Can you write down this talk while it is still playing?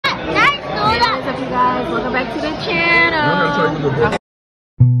Welcome back to the channel.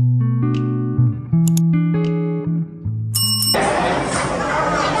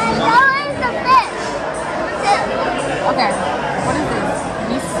 Okay, what is this?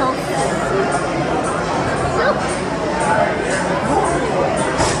 Miso soup?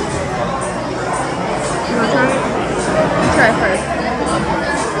 You want to try it? You try it first.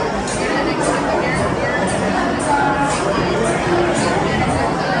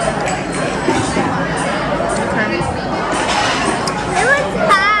 It was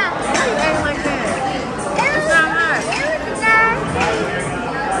hot. Why are you acting like that? It's not hot. It was nasty.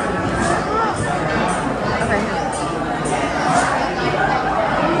 Okay.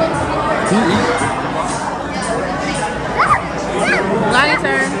 Now your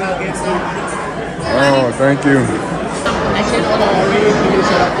turn. Oh, thank you.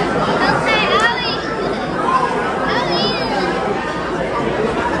 Okay, I'll eat it.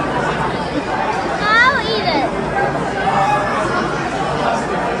 I'll eat it.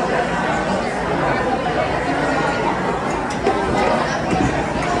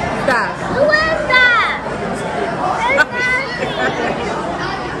 Stop. Who is that? It's nasty.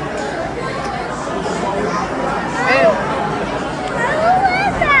 Ew. Who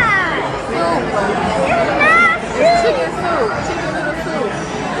is that? Soup. It's nasty. It's chicken soup. Chicken noodle soup.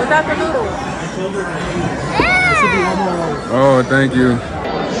 Without the noodles. Ew. Oh, thank you. I'm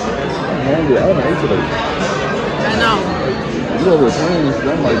hungry. I haven't ate today. I know. You over there playing this?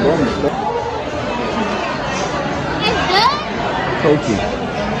 I'm like, bro, I'm stuck. It's good? Tofu.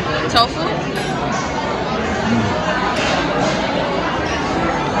 Tofu?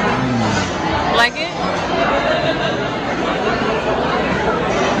 Like it?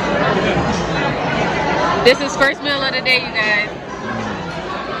 This is first meal of the day, you guys.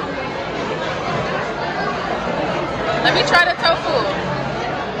 Let me try the tofu.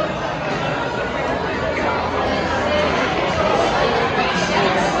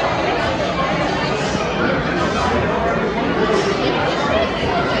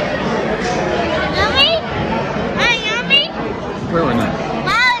 Yummy? Yummy? Where right now?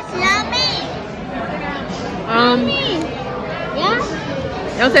 Wow, it's yummy. Yeah?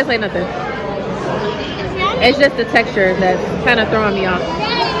 Don't taste like nothing. It's yummy. It's just the texture that's kind of throwing me off.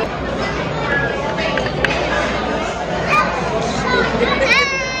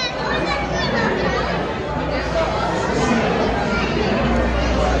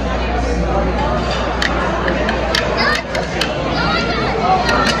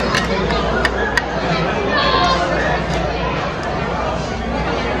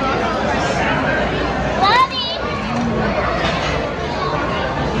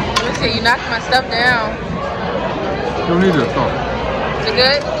 Let me see, you knocked my stuff down. You don't need this salt. Is it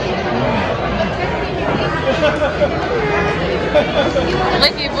good?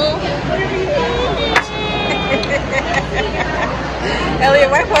 Licky boo. Elliot,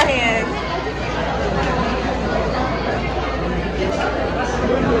 wipe her hands.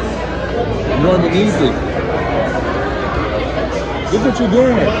 You underneath it. Look what you're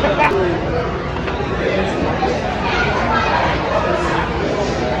doing.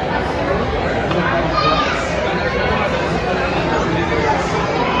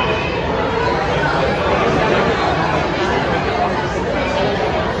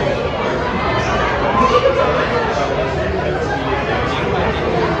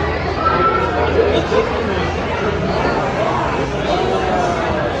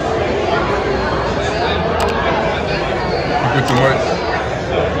 Get too much.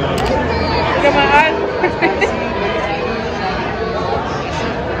 Look at my eyes.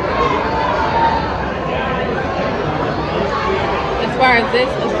 As far as this,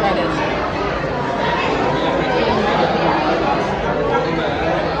 let's try this.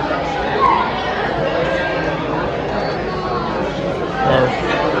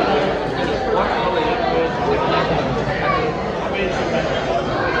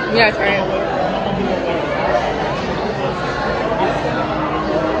 Yeah, try it.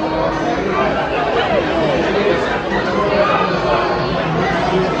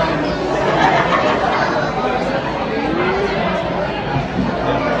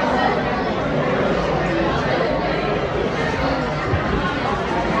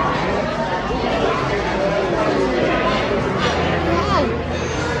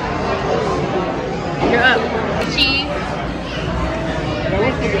 You're up. Cheese.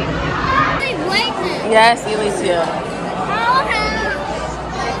 Yes, Alicia.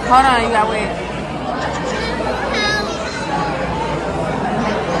 Hold on, you gotta wait.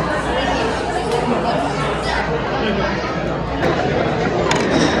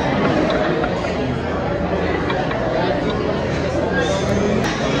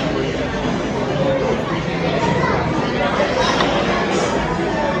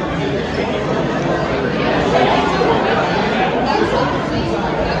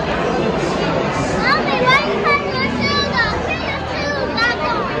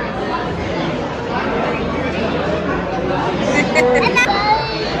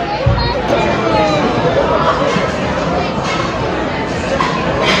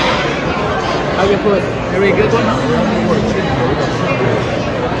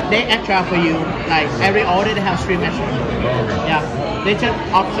 they extra for you. Like every order they have stream extra. Okay. Yeah, they just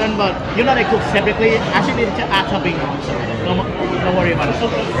option, but you know they cook separately. Actually, they just add topping on, so don't worry about it.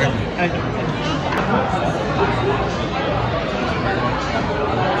 Thank you.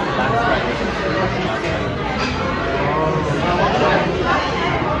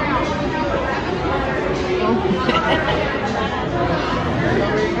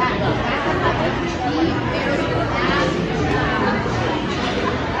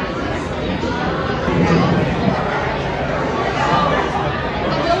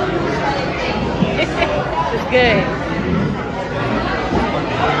 It's good.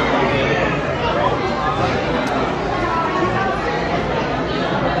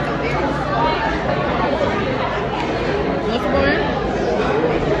 What's more?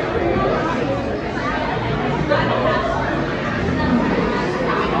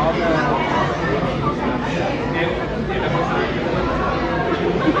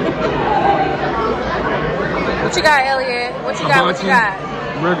 What you got, Elliot? What you got? What you got?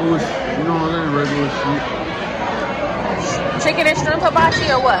 Regular, you know what I'm saying? Regular shit. Chicken and shrimp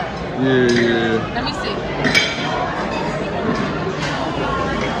hibachi or what? Yeah. Let me see.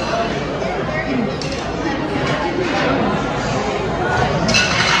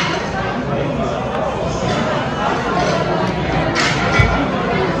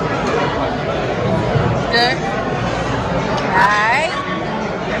 Good. Alright.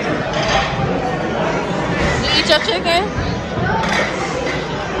 You eat your chicken?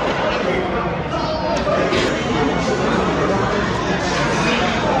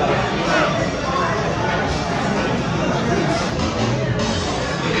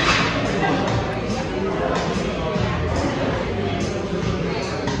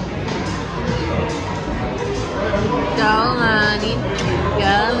 Galani,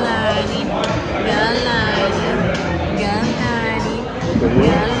 Galani, Galani, Galani,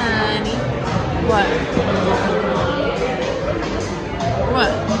 Galani. What?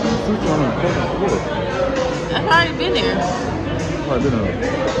 What? I've already been there. I didn't know.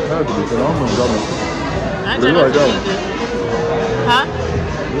 Had to be, because I'm gonna drop it. I You just right down. Huh?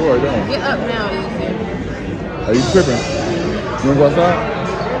 You right down. Get up now, easy. Are you tripping? You wanna go outside?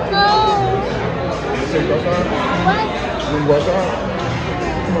 No. You say go outside? What? You wanna go outside?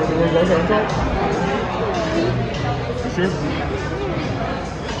 Come on, you wanna go outside and talk? You sure?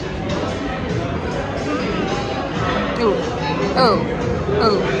 Oh, oh,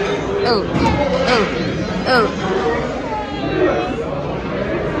 oh, oh, oh, oh.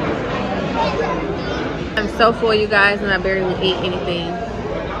 I'm so full, you guys, and I barely ate anything.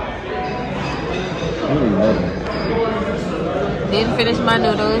 Didn't finish my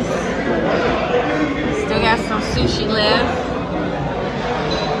noodles. Still got some sushi left.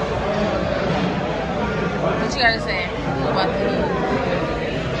 What you gotta say about the food?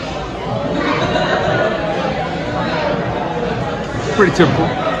 Pretty typical.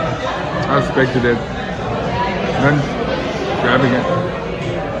 I expected that. Nothing extravagant.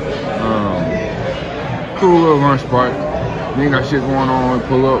 Cool little lunch spot. You ain't got shit going on.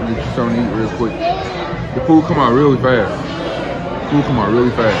 Pull up, get you something to eat real quick. The food come out really fast. Food come out really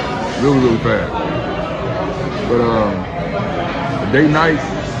fast. Really, really fast. But the date nights,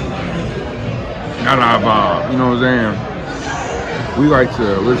 not our vibe. You know what I'm saying? We like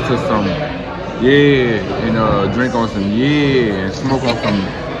to listen to some and drink on some and smoke on some.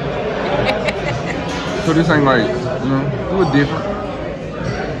 So this ain't like, you know, we're different.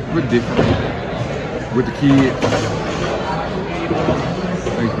 We're different. With the kids.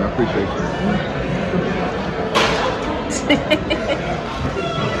 Thanks, man. I appreciate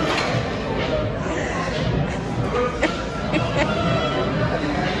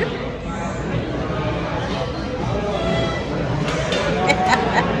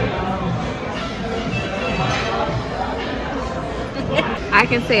I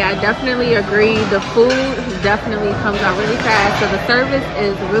can say I definitely agree. The food definitely comes out really fast. So the service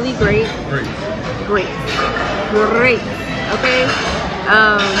is really great. Great. Okay.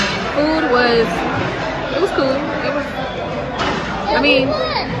 Food was cool. It was, I mean,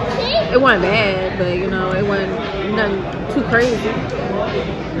 it wasn't bad, but you know, it wasn't nothing too crazy. it.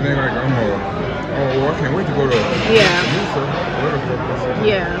 And then like I can't wait to go to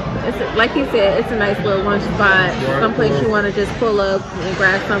Yeah, it's like he said, it's a nice little lunch spot. Someplace you want to just pull up and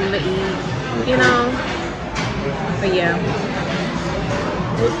grab something to eat, you know. But yeah.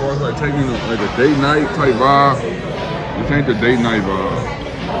 But as far as like taking like a date night type vibe, this ain't the date night vibe.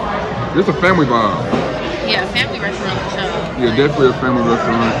 It's a family vibe. Yeah, family restaurant for sure. Yeah, definitely a family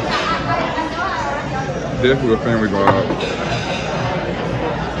restaurant. Definitely a family vibe.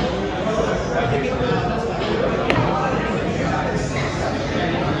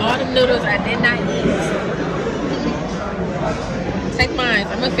 Oh, noodles I did not eat. Take mine.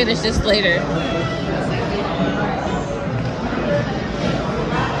 I'm gonna finish this later.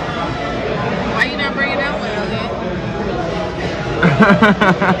 Why you not bringing that one,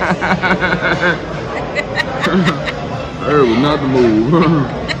 It was not the move.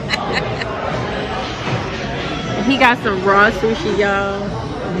 He got some raw sushi, y'all.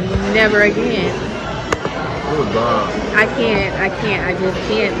 Never again. It was bad. I just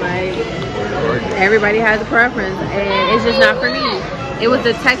can't. Like, everybody has a preference, and it's just not for me. It was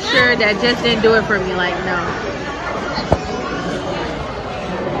the texture that just didn't do it for me. Like, no.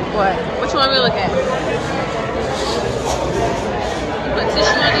 What? What you want me to look at? You put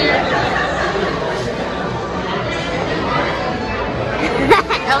tissue on here?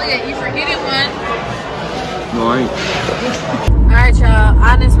 Elliot, you forgetting one. No, I ain't. Alright, y'all.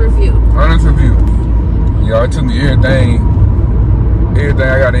 Honest review. Honest review. Y'all, it took me everything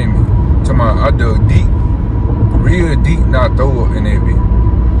I got in me. I dug deep, real deep, not throw up in that bit.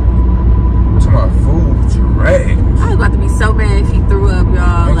 My food trash. I was about to be so mad if he threw up,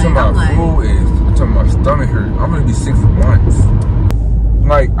 y'all. I'm talking my stomach hurt. I'm gonna be sick for months.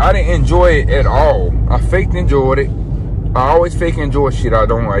 Like, I didn't enjoy it at all. I faked enjoyed it. I always fake enjoy shit I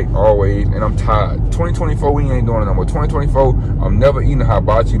don't like, always, and I'm tired. 2024, we ain't doing it no more. 2024, I'm never eating a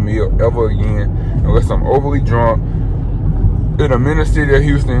hibachi meal ever again unless I'm overly drunk in a minor city of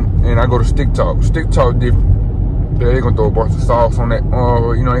Houston and I go to Stick Talk. Stick Talk different. They're gonna throw a bunch of sauce on that.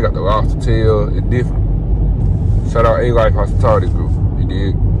 You know, they got the lobster tail. It's different. Shout out A-Life Hospitality Group. You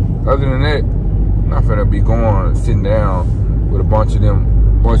dig? Other than that, I'm not finna be going sitting down with a bunch of them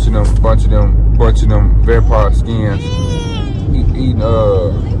vampire skins eating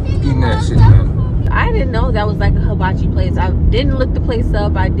that shit, man. I didn't know that was like a hibachi place. I didn't look the place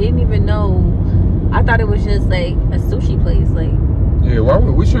up. I didn't even know. I thought it was just like a sushi place. Like, yeah,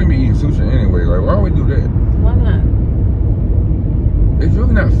 we shouldn't be eating sushi anyway. Like, why would we do that? Why not? It's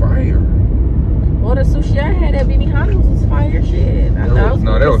really not fire. Well, the sushi I had at BB Honda's was fire shit. I thought I was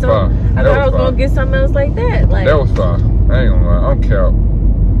gonna get something else like that. Like, that was fire. I ain't gonna lie, I'm cap.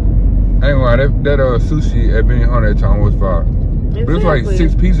 I ain't gonna lie, that sushi at BB Honda that time was fire. Exactly. But it was like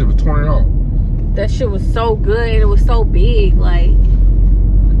 6 pieces for $20. That shit was so good and it was so big. Like,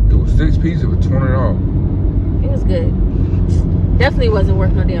 it was 6 pieces for $20. It was good. Definitely wasn't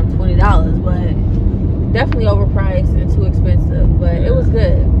worth no damn $20, but definitely overpriced and too expensive. But yeah, it was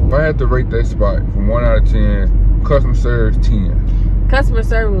good. If I had to rate that spot from 1 out of 10, customer service 10. Customer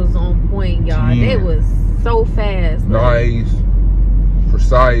service was on point, y'all. It was so fast. Nice,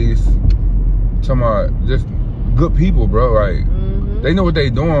 precise. Talking about just good people, bro. Like, they know what they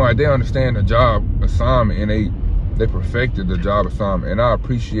doing. Like, they understand the job assignment and they perfected the job assignment. And I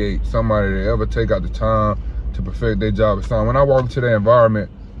appreciate somebody that ever take out the time to perfect their job assignment. When I walk into that environment,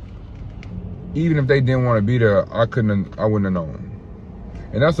 even if they didn't want to be there, I wouldn't have known.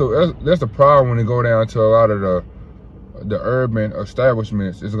 And that's the problem when you go down to a lot of the urban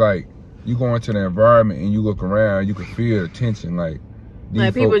establishments. It's like you go into the environment and you look around, you can feel the tension. Like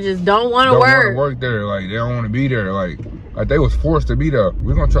people just don't want to work there. Like, they don't want to be there. Like they was forced to be there.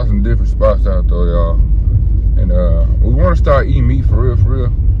 We're gonna try some different spots out there, y'all. And we want to start eating meat for real.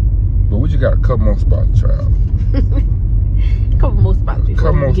 But we just got a couple more spots to try out. Couple more spots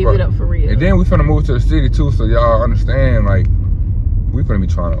before we give it up for real. And then we finna move to the city too, so y'all understand, like, we finna be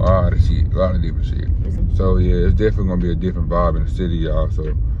trying a lot of different shit. So yeah, it's definitely gonna be a different vibe in the city, y'all.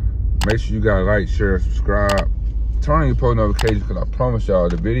 So make sure you guys like, share, subscribe, turn on your post notifications, because I promise y'all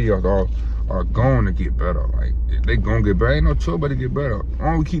the videos are going to get better. Like, they gonna get better. Ain't no trouble to get better.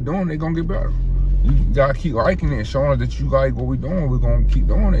 All we keep doing, they gonna get better. You gotta keep liking it and showing us that you like what we're doing. We're gonna keep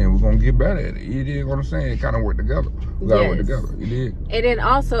doing it and we're gonna get better at it. You dig what I'm saying? It kind of work together. We gotta work together. You dig? And then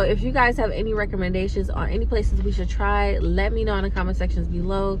also, if you guys have any recommendations on any places we should try, let me know in the comment sections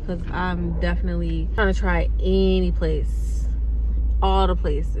below, because I'm definitely trying to try any place. All the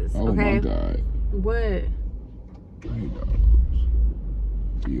places. Oh okay? my God. What? I hate dogs.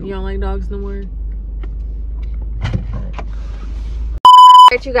 You don't like dogs no more?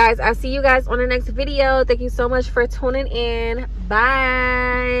 Alright, you guys, I'll see you guys on the next video. Thank you so much for tuning in.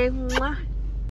 Bye. Mwah.